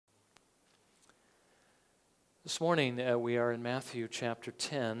This morning we are in Matthew chapter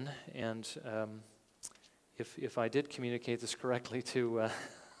 10, and if I did communicate this correctly to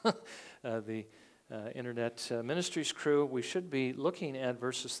the Internet Ministries crew, we should be looking at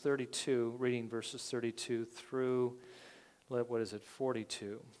verses 32, reading verses 32 through,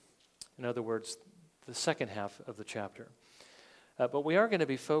 42. In other words, the second half of the chapter. But we are going to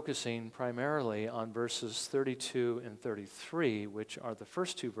be focusing primarily on verses 32 and 33, which are the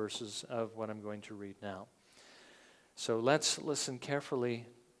first two verses of what I'm going to read now. So let's listen carefully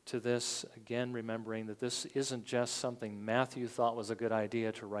to this, again remembering that this isn't just something Matthew thought was a good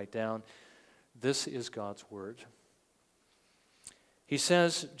idea to write down. This is God's word. He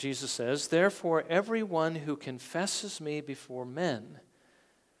says, Jesus says, "Therefore everyone who confesses me before men,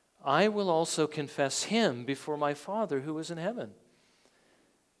 I will also confess him before my Father who is in heaven.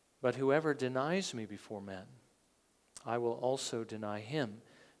 But whoever denies me before men, I will also deny him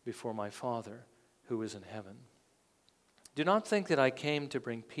before my Father who is in heaven. Do not think that I came to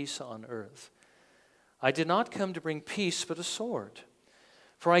bring peace on earth. I did not come to bring peace, but a sword.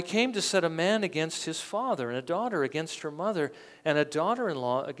 For I came to set a man against his father, and a daughter against her mother, and a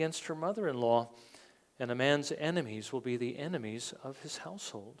daughter-in-law against her mother-in-law. And a man's enemies will be the enemies of his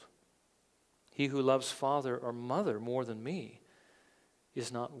household. He who loves father or mother more than me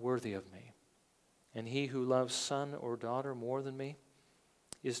is not worthy of me. And he who loves son or daughter more than me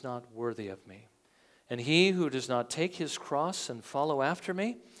is not worthy of me. And he who does not take his cross and follow after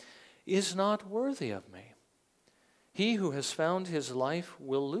me is not worthy of me. He who has found his life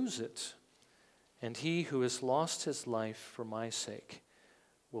will lose it, and he who has lost his life for my sake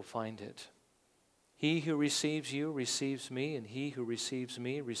will find it. He who receives you receives me, and he who receives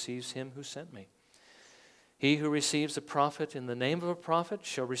me receives him who sent me. He who receives a prophet in the name of a prophet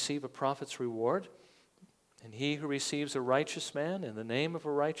shall receive a prophet's reward. And he who receives a righteous man in the name of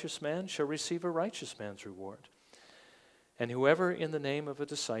a righteous man shall receive a righteous man's reward. And whoever in the name of a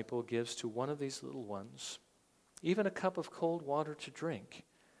disciple gives to one of these little ones even a cup of cold water to drink,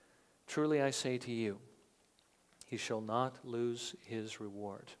 truly I say to you, he shall not lose his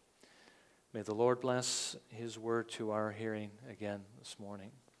reward." May the Lord bless his word to our hearing again this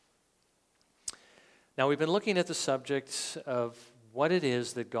morning. Now, we've been looking at the subject of what it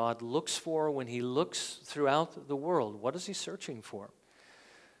is that God looks for when he looks throughout the world. What is he searching for?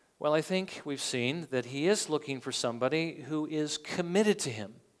 Well, I think we've seen that he is looking for somebody who is committed to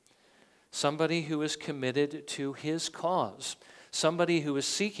him, somebody who is committed to his cause, somebody who is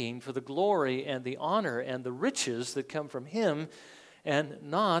seeking for the glory and the honor and the riches that come from him and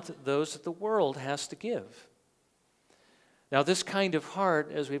not those that the world has to give. Now, this kind of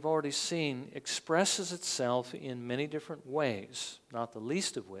heart, as we've already seen, expresses itself in many different ways, not the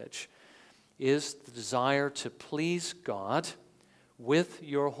least of which is the desire to please God with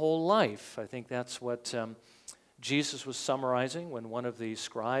your whole life. I think that's what Jesus was summarizing when one of the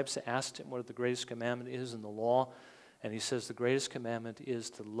scribes asked him what the greatest commandment is in the law. And he says the greatest commandment is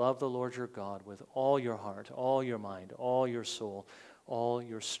to love the Lord your God with all your heart, all your mind, all your soul, all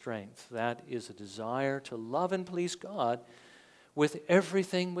your strength. That is a desire to love and please God with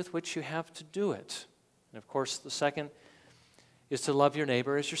everything with which you have to do it. And of course, the second is to love your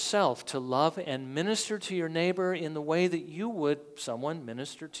neighbor as yourself, to love and minister to your neighbor in the way that you would someone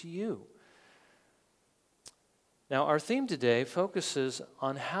minister to you. Now, our theme today focuses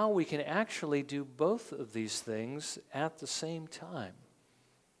on how we can actually do both of these things at the same time,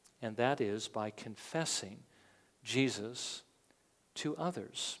 and that is by confessing Jesus to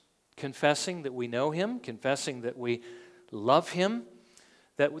others. Confessing that we know him, confessing that we love him,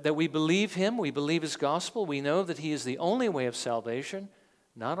 that we believe him, we believe his gospel, we know that he is the only way of salvation,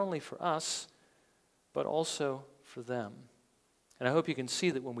 not only for us, but also for them. And I hope you can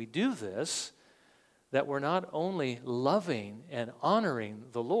see that when we do this, that we're not only loving and honoring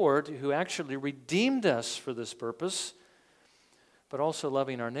the Lord who actually redeemed us for this purpose, but also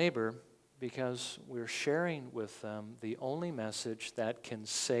loving our neighbor because we're sharing with them the only message that can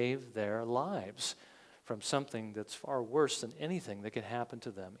save their lives from something that's far worse than anything that could happen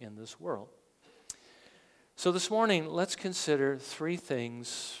to them in this world. So this morning, let's consider three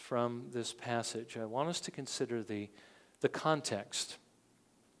things from this passage. I want us to consider the context.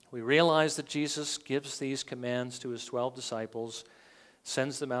 We realize that Jesus gives these commands to his 12 disciples,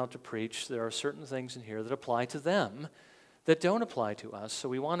 sends them out to preach. There are certain things in here that apply to them that don't apply to us. So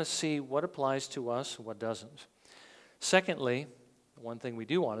we want to see what applies to us and what doesn't. Secondly, one thing we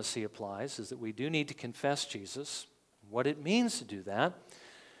do want to see applies is that we do need to confess Jesus, what it means to do that.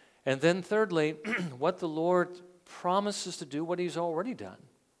 And then thirdly, what the Lord promises to do, what he's already done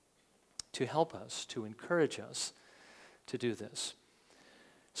to help us, to encourage us to do this.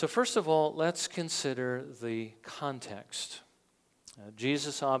 So first of all, let's consider the context.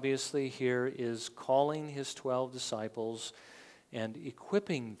 Jesus obviously here is calling his 12 disciples and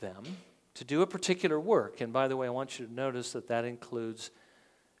equipping them to do a particular work. And by the way, I want you to notice that that includes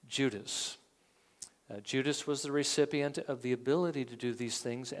Judas. Judas was the recipient of the ability to do these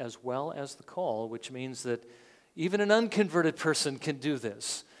things as well as the call, which means that even an unconverted person can do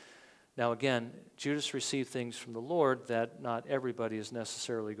this. Now again, Judas received things from the Lord that not everybody is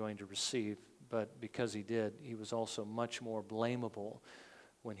necessarily going to receive, but because he did, he was also much more blamable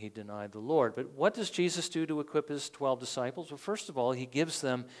when he denied the Lord. But what does Jesus do to equip his 12 disciples? Well, first of all, he gives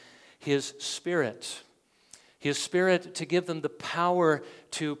them his Spirit. His Spirit to give them the power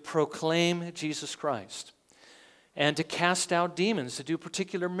to proclaim Jesus Christ and to cast out demons, to do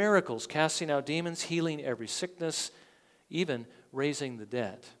particular miracles, casting out demons, healing every sickness, even raising the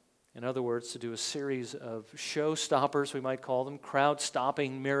dead. In other words, to do a series of show-stoppers, we might call them,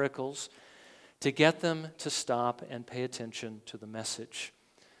 crowd-stopping miracles, to get them to stop and pay attention to the message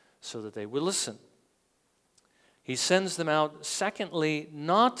so that they will listen. He sends them out, secondly,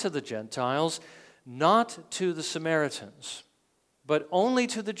 not to the Gentiles, not to the Samaritans, but only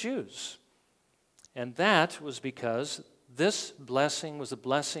to the Jews. And that was because this blessing was a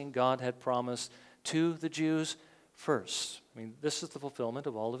blessing God had promised to the Jews first. I mean, this is the fulfillment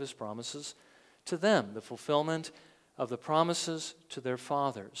of all of his promises to them, the fulfillment of the promises to their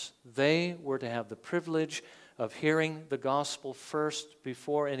fathers. They were to have the privilege of hearing the gospel first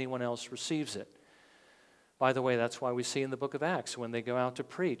before anyone else receives it. By the way, that's why we see in the book of Acts, when they go out to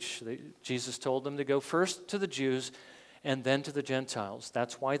preach, Jesus told them to go first to the Jews and then to the Gentiles.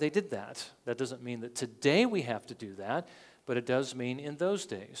 That's why they did that. That doesn't mean that today we have to do that, but it does mean in those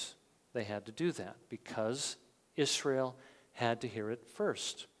days they had to do that because Israel had to hear it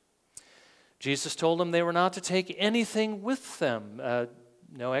first. Jesus told them they were not to take anything with them.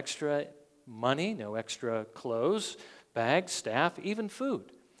 No extra money, no extra clothes, bags, staff, even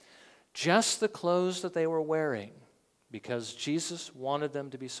food. Just the clothes that they were wearing, because Jesus wanted them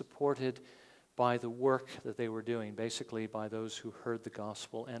to be supported by the work that they were doing, basically by those who heard the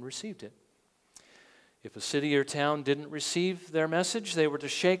gospel and received it. If a city or town didn't receive their message, they were to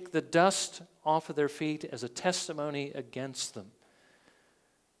shake the dust off of their feet as a testimony against them.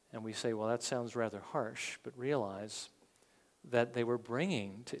 And we say, well, that sounds rather harsh, but realize that they were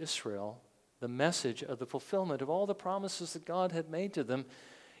bringing to Israel the message of the fulfillment of all the promises that God had made to them.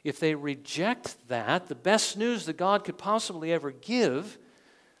 If they reject that, the best news that God could possibly ever give,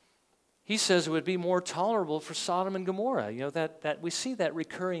 he says it would be more tolerable for Sodom and Gomorrah. You know, that we see that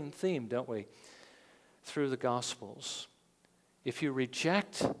recurring theme, don't we, through the Gospels. If you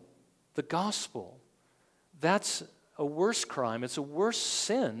reject the gospel, that's a worse crime. It's a worse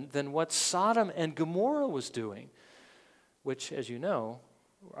sin than what Sodom and Gomorrah was doing, which, as you know,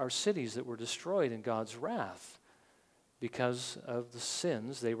 are cities that were destroyed in God's wrath because of the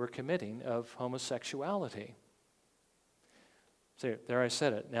sins they were committing of homosexuality. So there I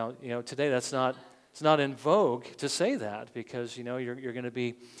said it. Now, today it's not in vogue to say that because, you're going to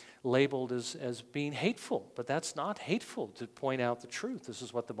be labeled as being hateful. But that's not hateful to point out the truth. This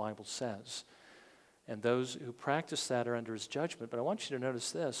is what the Bible says. And those who practice that are under his judgment. But I want you to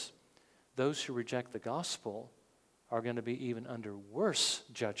notice this. Those who reject the gospel are going to be even under worse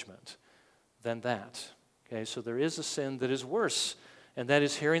judgment than that. Okay, so there is a sin that is worse, and that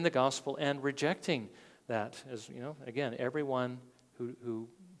is hearing the gospel and rejecting that. As again, everyone who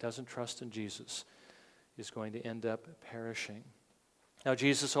doesn't trust in Jesus is going to end up perishing. Now,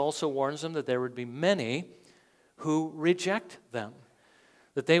 Jesus also warns them that there would be many who reject them,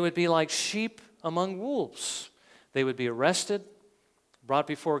 that they would be like sheep among wolves. They would be arrested, brought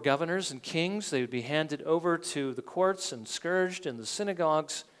before governors and kings. They would be handed over to the courts and scourged in the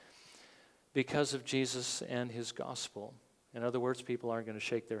synagogues because of Jesus and his gospel. In other words, people aren't going to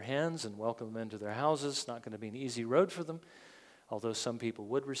shake their hands and welcome them into their houses. It's not going to be an easy road for them. Although some people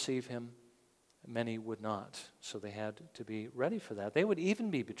would receive him, many would not. So they had to be ready for that. They would even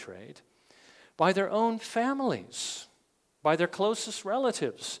be betrayed by their own families, by their closest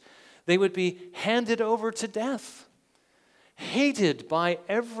relatives. They would be handed over to death, hated by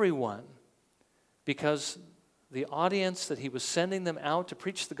everyone, because the audience that he was sending them out to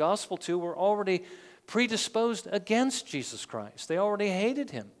preach the gospel to were already predisposed against Jesus Christ. They already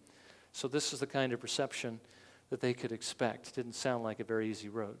hated him. So this is the kind of reception that they could expect. It didn't sound like a very easy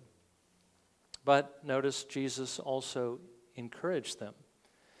road. But notice Jesus also encouraged them.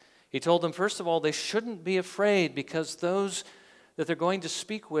 He told them, first of all, they shouldn't be afraid because those that they're going to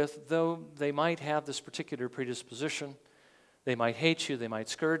speak with, though they might have this particular predisposition, they might hate you, they might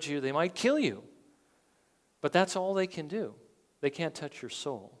scourge you, they might kill you. But that's all they can do. They can't touch your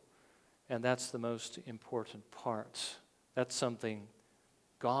soul. And that's the most important part. That's something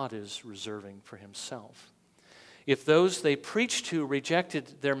God is reserving for himself. If those they preached to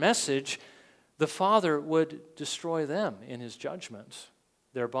rejected their message, the Father would destroy them in his judgment,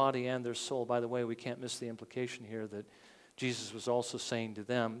 their body and their soul. By the way, we can't miss the implication here that Jesus was also saying to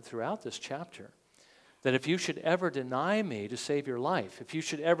them throughout this chapter, that if you should ever deny me to save your life, if you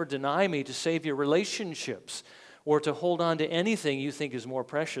should ever deny me to save your relationships, or to hold on to anything you think is more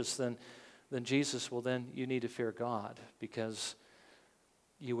precious than Jesus, well, then you need to fear God, because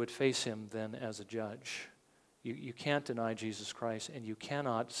you would face him then as a judge. You can't deny Jesus Christ, and you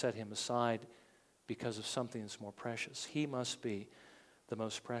cannot set him aside because of something that's more precious. He must be the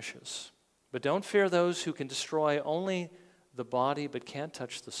most precious. But don't fear those who can destroy only the body but can't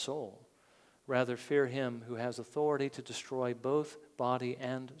touch the soul. Rather, fear him who has authority to destroy both body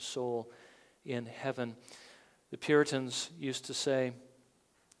and soul in heaven. The Puritans used to say,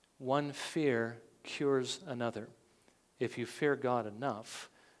 one fear cures another. If you fear God enough,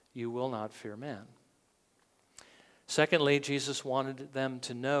 you will not fear man. Secondly, Jesus wanted them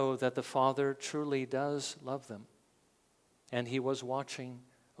to know that the Father truly does love them, and he was watching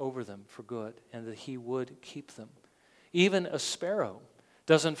over them for good, and that he would keep them. Even a sparrow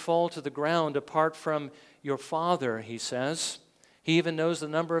doesn't fall to the ground apart from your Father, he says. He even knows the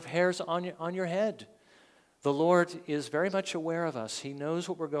number of hairs on your head. The Lord is very much aware of us. He knows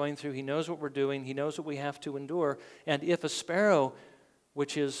what we're going through. He knows what we're doing. He knows what we have to endure. And if a sparrow,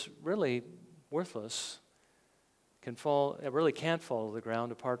 which is really worthless, can't fall to the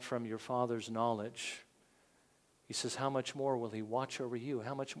ground apart from your Father's knowledge, he says, how much more will he watch over you?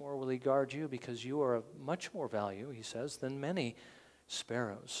 How much more will he guard you? Because you are of much more value, he says, than many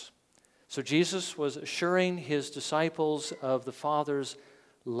sparrows. So Jesus was assuring his disciples of the Father's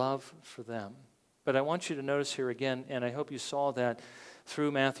love for them. But I want you to notice here again, and I hope you saw that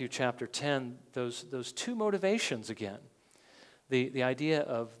through Matthew chapter 10, those two motivations again. The idea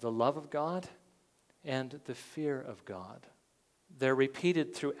of the love of God and the fear of God. They're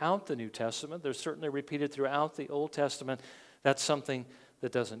repeated throughout the New Testament. They're certainly repeated throughout the Old Testament. That's something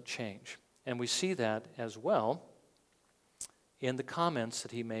that doesn't change. And we see that as well in the comments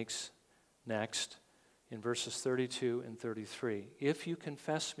that he makes next in verses 32 and 33. If you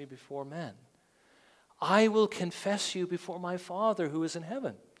confess me before men, I will confess you before my Father who is in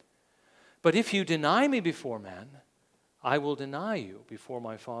heaven. But if you deny me before men, I will deny you before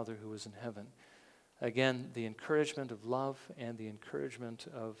my Father who is in heaven. Again, the encouragement of love and the encouragement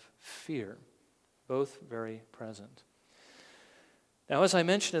of fear, both very present. Now, as I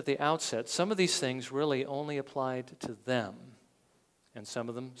mentioned at the outset, some of these things really only applied to them, and some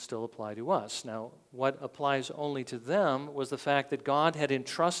of them still apply to us. Now, what applies only to them was the fact that God had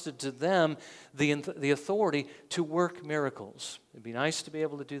entrusted to them the authority to work miracles. It'd be nice to be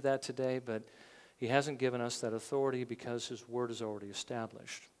able to do that today, but he hasn't given us that authority because his word is already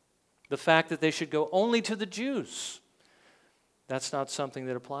established. The fact that they should go only to the Jews, that's not something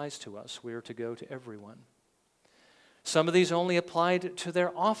that applies to us. We are to go to everyone. Some of these only applied to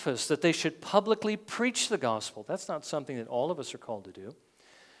their office, that they should publicly preach the gospel. That's not something that all of us are called to do.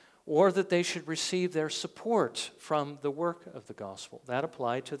 Or that they should receive their support from the work of the gospel. That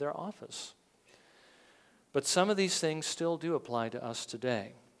applied to their office. But some of these things still do apply to us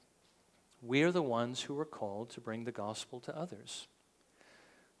today. We are the ones who are called to bring the gospel to others.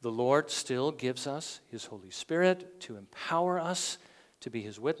 The Lord still gives us his Holy Spirit to empower us to be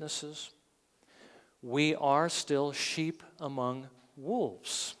his witnesses. We are still sheep among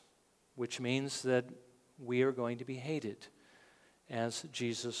wolves, which means that we are going to be hated as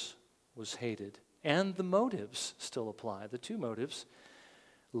Jesus was hated. And the motives still apply, the two motives.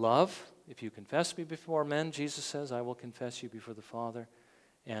 Love, if you confess me before men, Jesus says, I will confess you before the Father.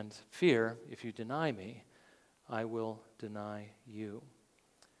 And fear, if you deny me, I will deny you.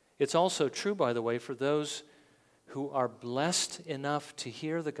 It's also true, by the way, for those who are blessed enough to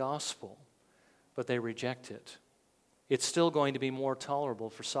hear the gospel, but they reject it. It's still going to be more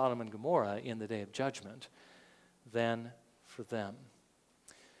tolerable for Sodom and Gomorrah in the day of judgment than for them.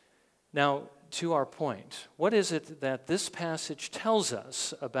 Now, to our point, what is it that this passage tells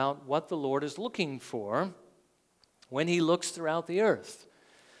us about what the Lord is looking for when he looks throughout the earth?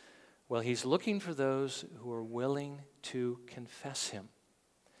 Well, he's looking for those who are willing to confess him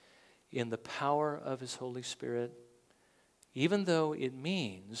in the power of his Holy Spirit, even though it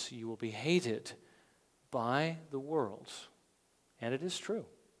means you will be hated by the world. And it is true.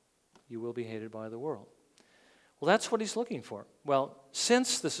 You will be hated by the world. Well, that's what he's looking for. Well,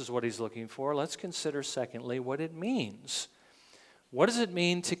 since this is what he's looking for, let's consider, secondly, what it means. What does it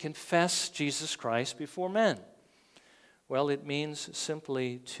mean to confess Jesus Christ before men? Well, it means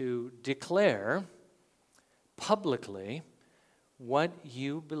simply to declare publicly what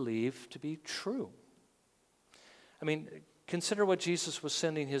you believe to be true. I mean, consider what Jesus was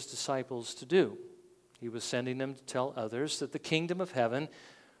sending his disciples to do. He was sending them to tell others that the kingdom of heaven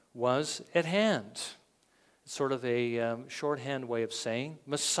was at hand. Sort of a shorthand way of saying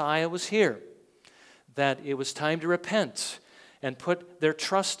Messiah was here, that it was time to repent and put their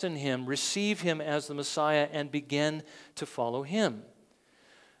trust in him, receive him as the Messiah, and begin to follow him.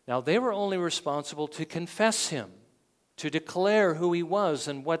 Now, they were only responsible to confess him, to declare who he was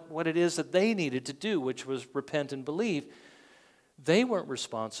and what it is that they needed to do, which was repent and believe. They weren't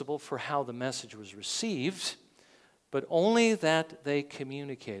responsible for how the message was received, but only that they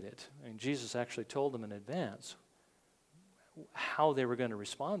communicated. I mean, Jesus actually told them in advance how they were going to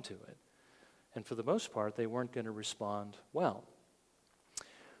respond to it. And for the most part, they weren't going to respond well.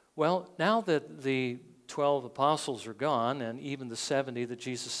 Well, now that the 12 apostles are gone, and even the 70 that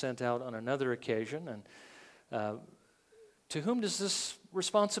Jesus sent out on another occasion, and to whom does this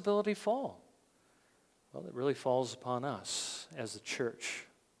responsibility fall? Well, it really falls upon us as the church.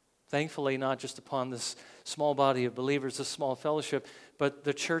 Thankfully, not just upon this small body of believers, this small fellowship, but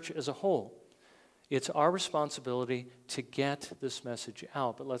the church as a whole. It's our responsibility to get this message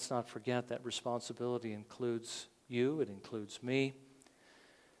out, but let's not forget that responsibility includes you, it includes me.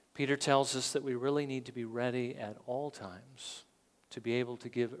 Peter tells us that we really need to be ready at all times to be able to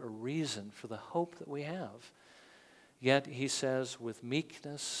give a reason for the hope that we have. Yet, he says, with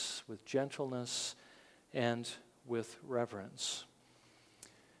meekness, with gentleness, and with reverence.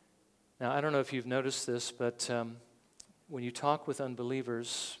 Now, I don't know if you've noticed this, but when you talk with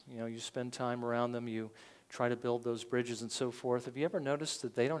unbelievers, you spend time around them, you try to build those bridges and so forth. Have you ever noticed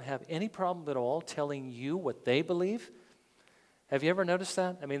that they don't have any problem at all telling you what they believe? Have you ever noticed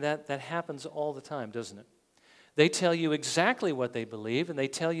that? I mean, that happens all the time, doesn't it? They tell you exactly what they believe, and they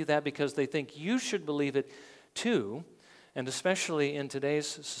tell you that because they think you should believe it too, and especially in today's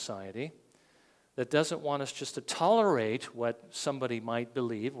society that doesn't want us just to tolerate what somebody might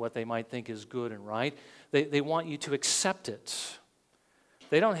believe, what they might think is good and right. They want you to accept it.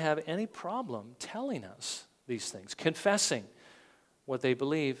 They don't have any problem telling us these things, confessing what they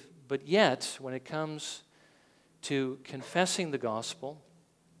believe, but yet, when it comes to confessing the gospel,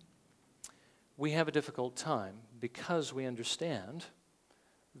 we have a difficult time because we understand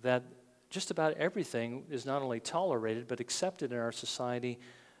that just about everything is not only tolerated but accepted in our society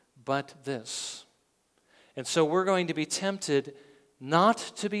but this. And so we're going to be tempted not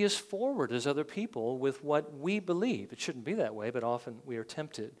to be as forward as other people with what we believe. It shouldn't be that way, but often we are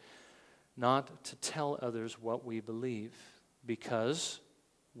tempted not to tell others what we believe because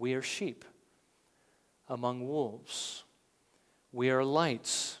we are sheep among wolves. We are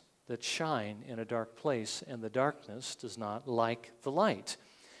lights that shine in a dark place, and the darkness does not like the light.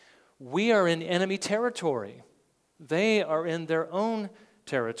 We are in enemy territory. They are in their own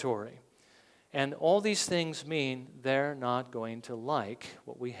territory. And all these things mean they're not going to like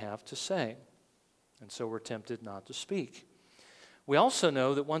what we have to say. And so we're tempted not to speak. We also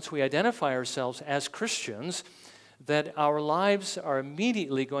know that once we identify ourselves as Christians, that our lives are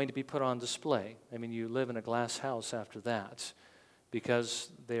immediately going to be put on display. I mean, you live in a glass house after that because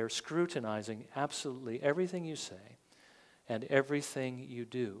they are scrutinizing absolutely everything you say and everything you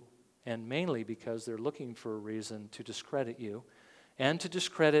do, and mainly because they're looking for a reason to discredit you and to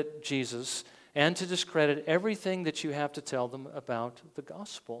discredit Jesus and to discredit everything that you have to tell them about the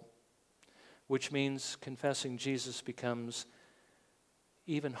gospel, which means confessing Jesus becomes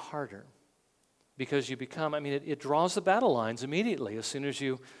even harder. Because you become, it draws the battle lines immediately as soon as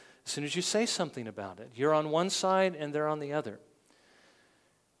you say something about it. You're on one side and they're on the other.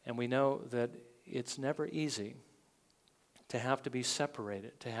 And we know that it's never easy to have to be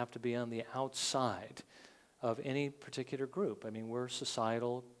separated, to have to be on the outside of any particular group. I mean, we're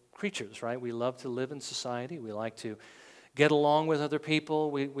societal creatures, right? We love to live in society. We like to get along with other people.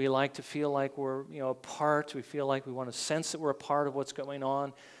 We like to feel like we're a part. We feel like we want to sense that we're a part of what's going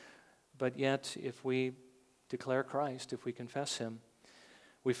on. But yet, if we declare Christ, if we confess Him,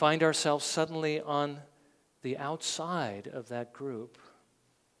 we find ourselves suddenly on the outside of that group.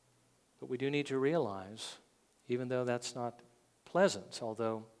 But we do need to realize, even though that's not pleasant,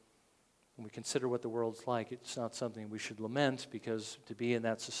 although when we consider what the world's like, it's not something we should lament, because to be in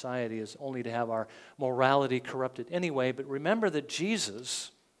that society is only to have our morality corrupted anyway. But remember that Jesus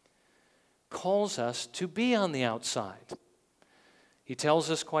calls us to be on the outside. He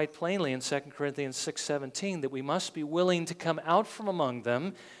tells us quite plainly in 2 Corinthians 6:17 that we must be willing to come out from among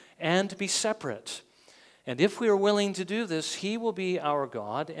them and be separate. And if we are willing to do this, He will be our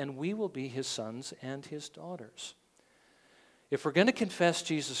God and we will be His sons and His daughters. If we're going to confess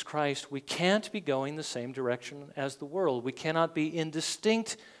Jesus Christ, we can't be going the same direction as the world. We cannot be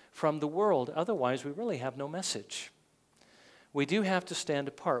indistinct from the world. Otherwise, we really have no message. We do have to stand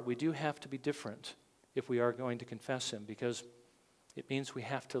apart. We do have to be different if we are going to confess him, because it means we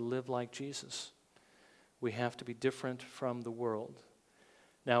have to live like Jesus. We have to be different from the world.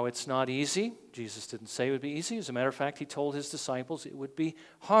 Now, it's not easy. Jesus didn't say it would be easy. As a matter of fact, he told his disciples it would be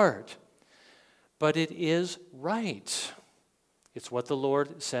hard. But it is right. It's what the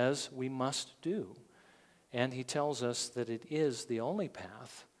Lord says we must do. And he tells us that it is the only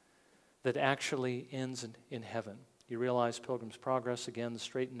path that actually ends in heaven. You realize Pilgrim's Progress, again, the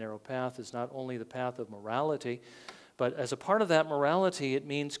straight and narrow path is not only the path of morality, but as a part of that morality, it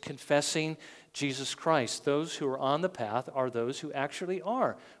means confessing Jesus Christ. Those who are on the path are those who actually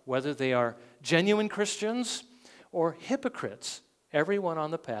are, whether they are genuine Christians or hypocrites. Everyone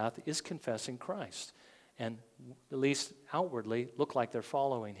on the path is confessing Christ, and at least outwardly look like they're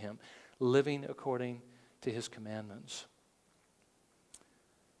following him, living according to his commandments.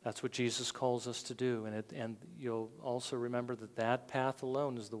 That's what Jesus calls us to do, and you'll also remember that that path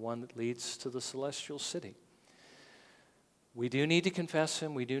alone is the one that leads to the celestial city. We do need to confess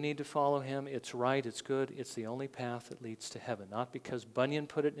him. We do need to follow him. It's right. It's good. It's the only path that leads to heaven. Not because Bunyan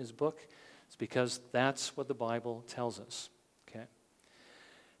put it in his book. It's because that's what the Bible tells us. Okay.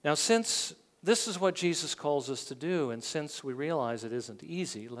 Now, since this is what Jesus calls us to do, and since we realize it isn't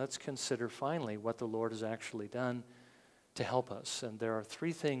easy, let's consider finally what the Lord has actually done to help us. And there are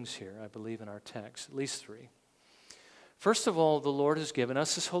three things here, I believe, in our text, at least three. First of all, the Lord has given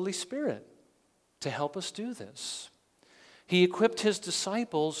us his Holy Spirit to help us do this. He equipped his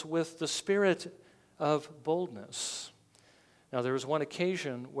disciples with the spirit of boldness. Now, there was one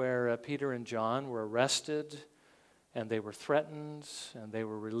occasion where Peter and John were arrested, and they were threatened, and they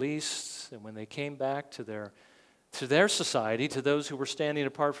were released. And when they came back to their society, to those who were standing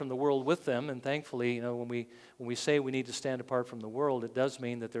apart from the world with them, and thankfully, when we say we need to stand apart from the world, it does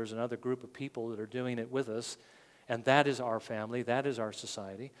mean that there's another group of people that are doing it with us, and that is our family, that is our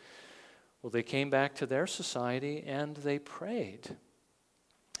society. Well, they came back to their society and they prayed.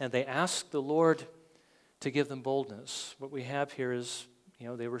 And they asked the Lord to give them boldness. What we have here is,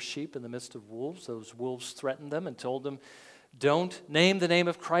 they were sheep in the midst of wolves. Those wolves threatened them and told them, don't name the name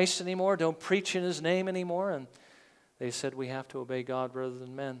of Christ anymore. Don't preach in his name anymore. And they said, we have to obey God rather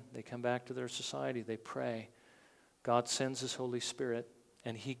than men. They come back to their society. They pray. God sends his Holy Spirit,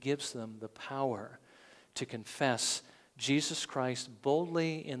 and he gives them the power to confess Jesus Christ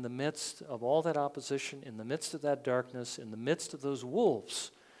boldly in the midst of all that opposition, in the midst of that darkness, in the midst of those wolves.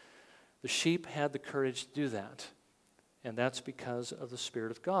 The sheep had the courage to do that, and that's because of the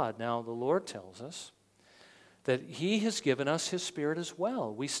Spirit of God. Now, the Lord tells us that he has given us his Spirit as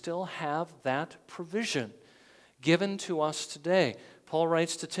well. We still have that provision given to us today. Paul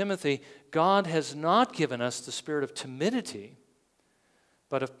writes to Timothy, God has not given us the spirit of timidity,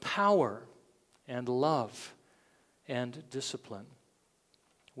 but of power and love and discipline.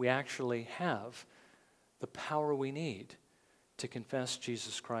 We actually have the power we need to confess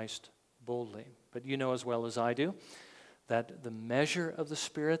Jesus Christ boldly. But you know as well as I do that the measure of the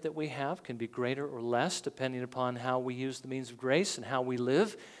Spirit that we have can be greater or less depending upon how we use the means of grace and how we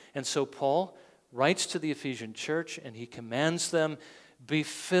live. And so Paul writes to the Ephesian church and he commands them, be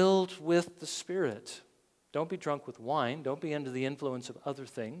filled with the Spirit. Don't be drunk with wine. Don't be under the influence of other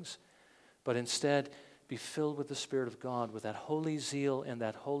things. But instead, be filled with the Spirit of God, with that holy zeal and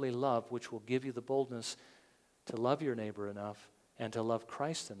that holy love, which will give you the boldness to love your neighbor enough and to love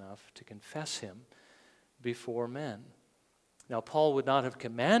Christ enough to confess him before men. Now, Paul would not have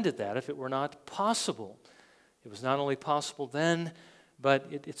commanded that if it were not possible. It was not only possible then, but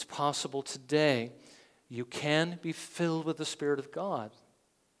it's possible today. You can be filled with the Spirit of God.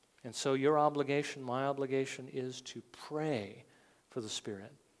 And so your obligation, my obligation, is to pray for the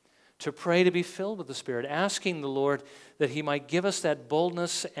Spirit. To pray to be filled with the Spirit, asking the Lord that he might give us that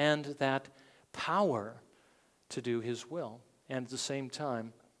boldness and that power to do his will. And at the same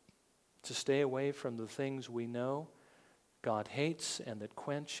time, to stay away from the things we know God hates and that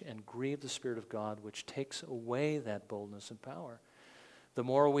quench and grieve the Spirit of God, which takes away that boldness and power. The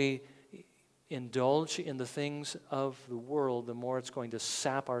more we indulge in the things of the world, the more it's going to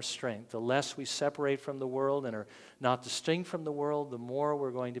sap our strength. The less we separate from the world and are not distinct from the world, the more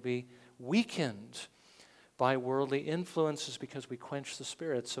we're going to be weakened by worldly influences because we quench the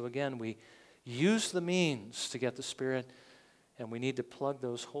Spirit. So again, we use the means to get the Spirit, and we need to plug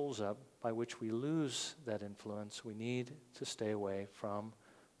those holes up by which we lose that influence. We need to stay away from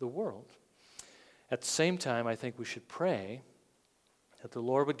the world. At the same time, I think we should pray that the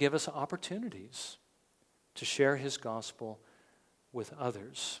Lord would give us opportunities to share his gospel with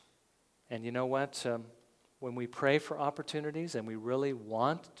others. And you know what? When we pray for opportunities and we really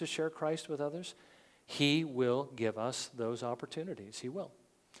want to share Christ with others, He will give us those opportunities. He will.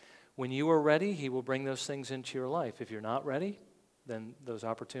 When you are ready, He will bring those things into your life. If you're not ready, then those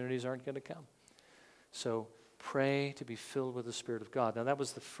opportunities aren't going to come. So pray to be filled with the Spirit of God. Now that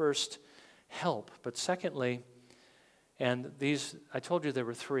was the first help. But secondly, and these, I told you there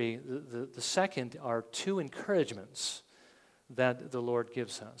were three. The second are two encouragements that the Lord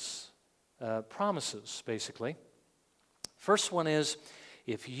gives us. Promises, basically. First one is,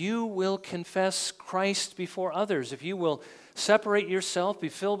 if you will confess Christ before others, if you will separate yourself, be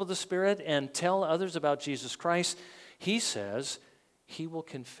filled with the Spirit, and tell others about Jesus Christ, He says He will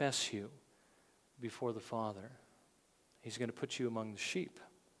confess you before the Father. He's going to put you among the sheep,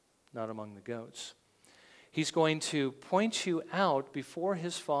 not among the goats. He's going to point you out before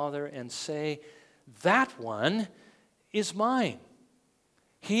His Father and say, that one is mine.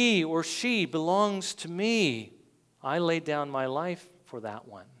 He or she belongs to me. I laid down my life for that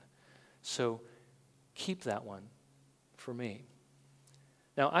one. So keep that one for me.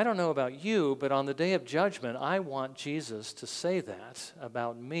 Now, I don't know about you, but on the day of judgment, I want Jesus to say that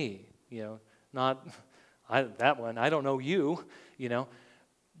about me. Not that one, I don't know you,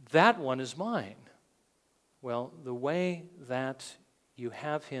 that one is mine. Well, the way that you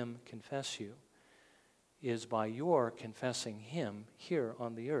have Him confess you is by your confessing Him here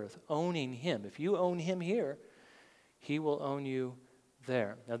on the earth, owning Him. If you own Him here, He will own you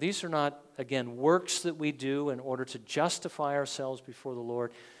there. Now, these are not, again, works that we do in order to justify ourselves before the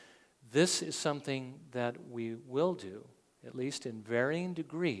Lord. This is something that we will do, at least in varying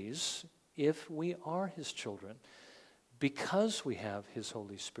degrees, if we are His children, because we have His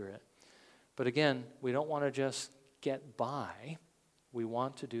Holy Spirit. But again, we don't want to just get by. We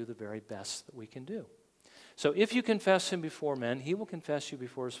want to do the very best that we can do. So if you confess Him before men, He will confess you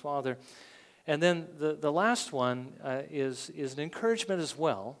before His Father. And then the last one is an encouragement as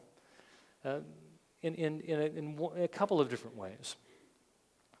well, in a couple of different ways.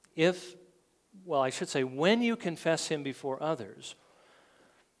 When you confess Him before others,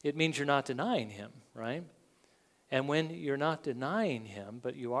 it means you're not denying Him, right? And when you're not denying Him,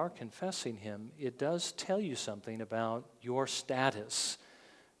 but you are confessing Him, it does tell you something about your status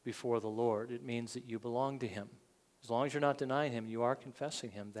before the Lord. It means that you belong to Him. As long as you're not denying Him, you are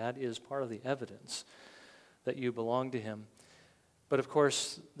confessing Him. That is part of the evidence that you belong to Him. But of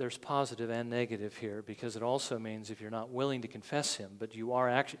course, there's positive and negative here, because it also means if you're not willing to confess Him, but you are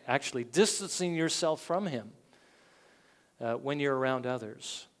actually distancing yourself from Him when you're around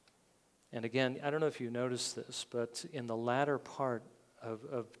others. And again, I don't know if you noticed this, but in the latter part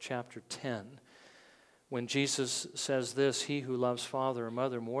of chapter 10, when Jesus says this, he who loves father or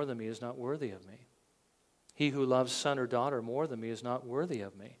mother more than me is not worthy of me. He who loves son or daughter more than me is not worthy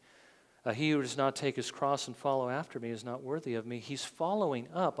of me. He who does not take his cross and follow after me is not worthy of me. He's following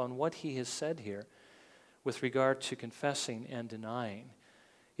up on what he has said here with regard to confessing and denying.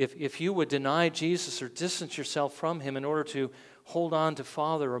 If you would deny Jesus or distance yourself from Him in order to hold on to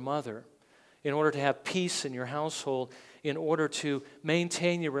father or mother, in order to have peace in your household, in order to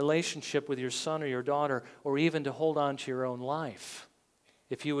maintain your relationship with your son or your daughter, or even to hold on to your own life,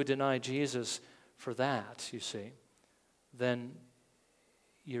 if you would deny Jesus for that, you see, then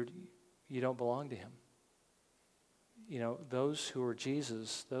you don't belong to Him. Those who are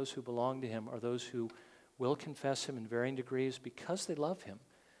Jesus, those who belong to Him, are those who will confess Him in varying degrees because they love Him.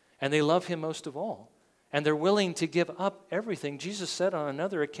 And they love Him most of all. And they're willing to give up everything. Jesus said on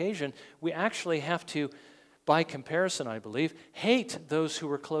another occasion, we actually have to, by comparison, I believe, hate those who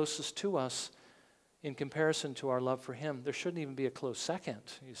are closest to us in comparison to our love for Him. There shouldn't even be a close second,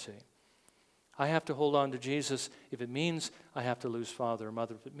 you see. I have to hold on to Jesus if it means I have to lose father or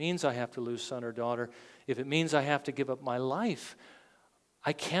mother, if it means I have to lose son or daughter, if it means I have to give up my life.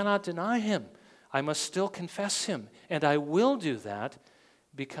 I cannot deny Him. I must still confess Him. And I will do that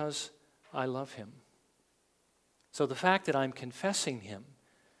because I love Him. So the fact that I'm confessing Him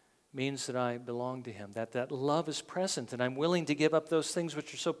means that I belong to Him, that love is present, and I'm willing to give up those things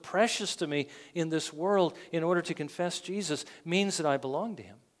which are so precious to me in this world in order to confess Jesus means that I belong to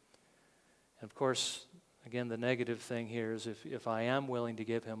Him. And of course, again, the negative thing here is if I am willing to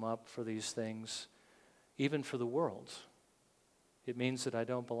give Him up for these things, even for the world, it means that I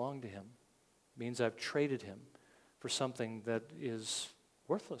don't belong to Him. It means I've traded Him for something that is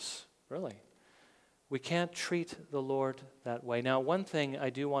worthless, really. We can't treat the Lord that way. Now, one thing I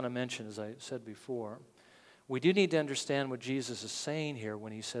do want to mention, as I said before, we do need to understand what Jesus is saying here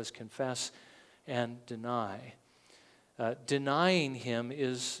when He says confess and deny. Denying Him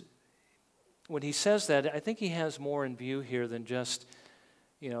is, when he says that, I think he has more in view here than just,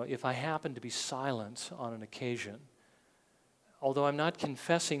 if I happen to be silent on an occasion. Although I'm not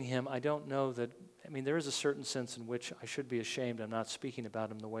confessing him, I don't know that, there is a certain sense in which I should be ashamed. I'm not speaking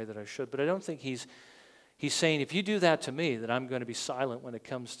about him the way that I should. But I don't think he's saying, if you do that to me, that I'm going to be silent when it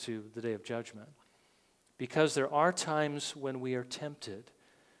comes to the day of judgment. Because there are times when we are tempted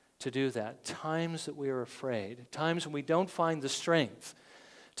to do that, times that we are afraid, times when we don't find the strength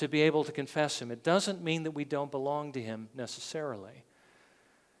to be able to confess him. It doesn't mean that we don't belong to him necessarily.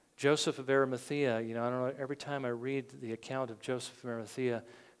 Joseph of Arimathea, I don't know, every time I read the account of Joseph of Arimathea,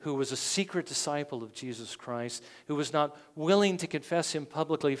 who was a secret disciple of Jesus Christ, who was not willing to confess him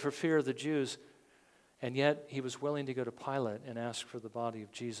publicly for fear of the Jews, and yet he was willing to go to Pilate and ask for the body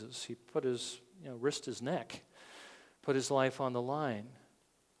of Jesus. He put his, risked his neck, put his life on the line.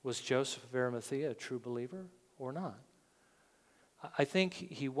 Was Joseph of Arimathea a true believer or not? I think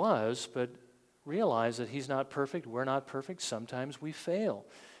he was, but realize that he's not perfect. We're not perfect. Sometimes we fail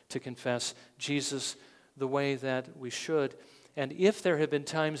to confess Jesus the way that we should. And if there have been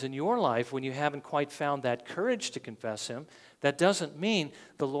times in your life when you haven't quite found that courage to confess him, that doesn't mean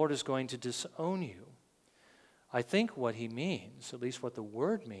the Lord is going to disown you. I think what he means, at least what the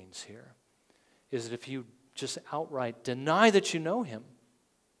word means here, is that if you just outright deny that you know him,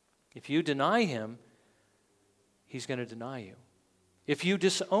 if you deny him, he's going to deny you. If you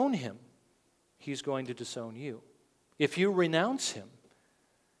disown him, he's going to disown you. If you renounce him,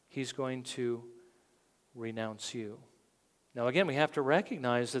 he's going to renounce you. Now again, we have to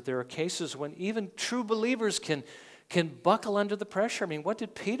recognize that there are cases when even true believers can buckle under the pressure. What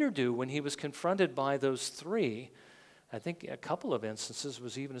did Peter do when he was confronted by those three? I think a couple of instances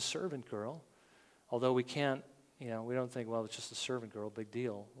was even a servant girl. Although we can't, we don't think, well, it's just a servant girl, big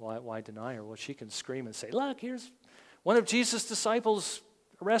deal. Why deny her? Well, she can scream and say, look, here's one of Jesus' disciples,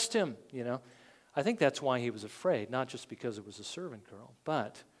 arrest him, I think that's why he was afraid, not just because it was a servant girl,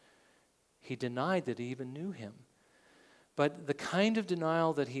 but he denied that he even knew him. But the kind of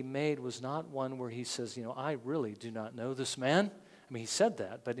denial that he made was not one where he says, I really do not know this man. He said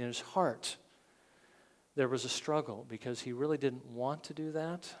that, but in his heart, there was a struggle because he really didn't want to do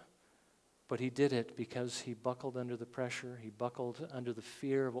that, but he did it because he buckled under the pressure. He buckled under the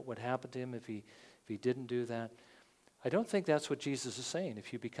fear of what would happen to him if he didn't do that. I don't think that's what Jesus is saying.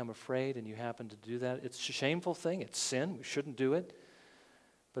 If you become afraid and you happen to do that, it's a shameful thing. It's sin. We shouldn't do it.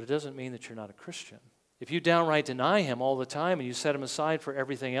 But it doesn't mean that you're not a Christian. If you downright deny him all the time and you set him aside for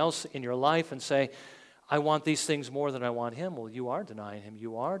everything else in your life and say, I want these things more than I want him, well, you are denying him.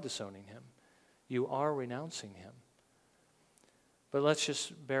 You are disowning him. You are renouncing him. But let's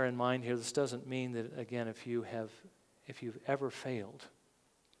just bear in mind here, this doesn't mean that, again, if you've ever failed,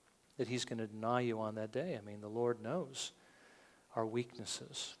 that he's going to deny you on that day. The Lord knows our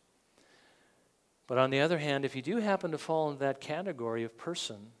weaknesses. But on the other hand, if you do happen to fall in that category of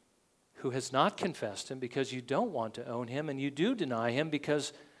person who has not confessed him because you don't want to own him and you do deny him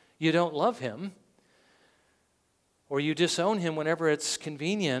because you don't love him, or you disown him whenever it's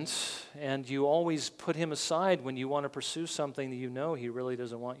convenient and you always put him aside when you want to pursue something that you know he really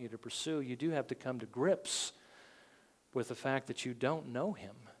doesn't want you to pursue, you do have to come to grips with the fact that you don't know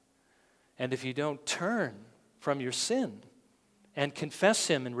him. And if you don't turn from your sin and confess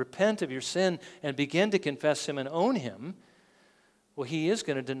him and repent of your sin and begin to confess him and own him, well, he is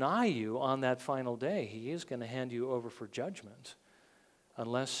going to deny you on that final day. He is going to hand you over for judgment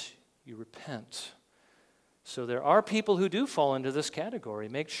unless you repent. So there are people who do fall into this category.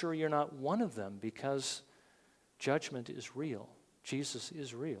 Make sure you're not one of them because judgment is real. Jesus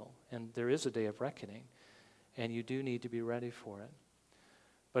is real, and there is a day of reckoning, and you do need to be ready for it.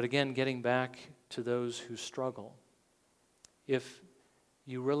 But again, getting back to those who struggle, if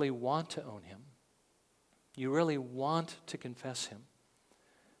you really want to own him, you really want to confess him,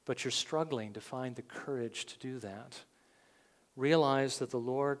 but you're struggling to find the courage to do that, realize that the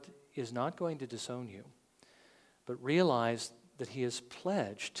Lord is not going to disown you, but realize that he has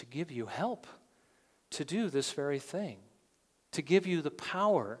pledged to give you help to do this very thing, to give you the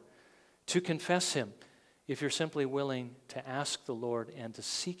power to confess him if you're simply willing to ask the Lord and to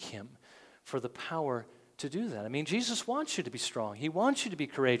seek him for the power to do that. Jesus wants you to be strong. He wants you to be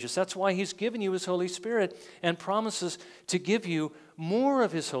courageous. That's why he's given you his Holy Spirit and promises to give you more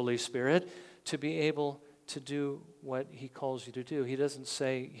of his Holy Spirit to be able to do what he calls you to do. He doesn't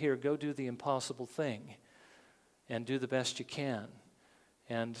say, here, go do the impossible thing and do the best you can.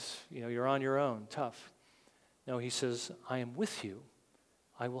 And, you're on your own, tough. No, he says, I am with you.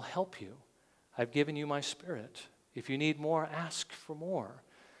 I will help you. I've given you my Spirit. If you need more, ask for more.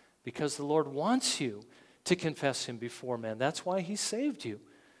 Because the Lord wants you to confess him before men. That's why he saved you.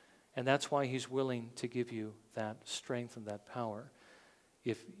 And that's why He's willing to give you that strength and that power,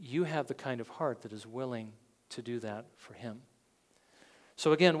 if you have the kind of heart that is willing to do that for Him.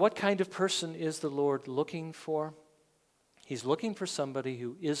 So again, what kind of person is the Lord looking for? He's looking for somebody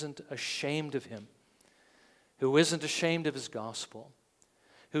who isn't ashamed of Him, who isn't ashamed of His gospel,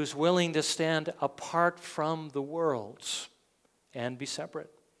 who's willing to stand apart from the world and be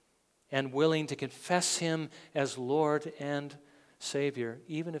separate, and willing to confess Him as Lord and Savior,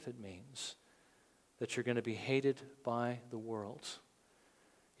 even if it means that you're going to be hated by the world.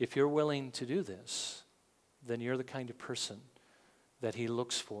 If you're willing to do this, then you're the kind of person that He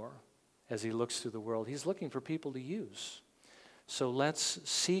looks for as He looks through the world. He's looking for people to use. So let's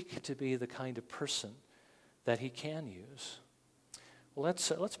seek to be the kind of person that He can use. Well,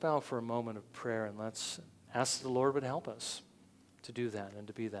 let's bow for a moment of prayer, and let's ask the Lord would help us to do that and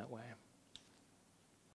to be that way.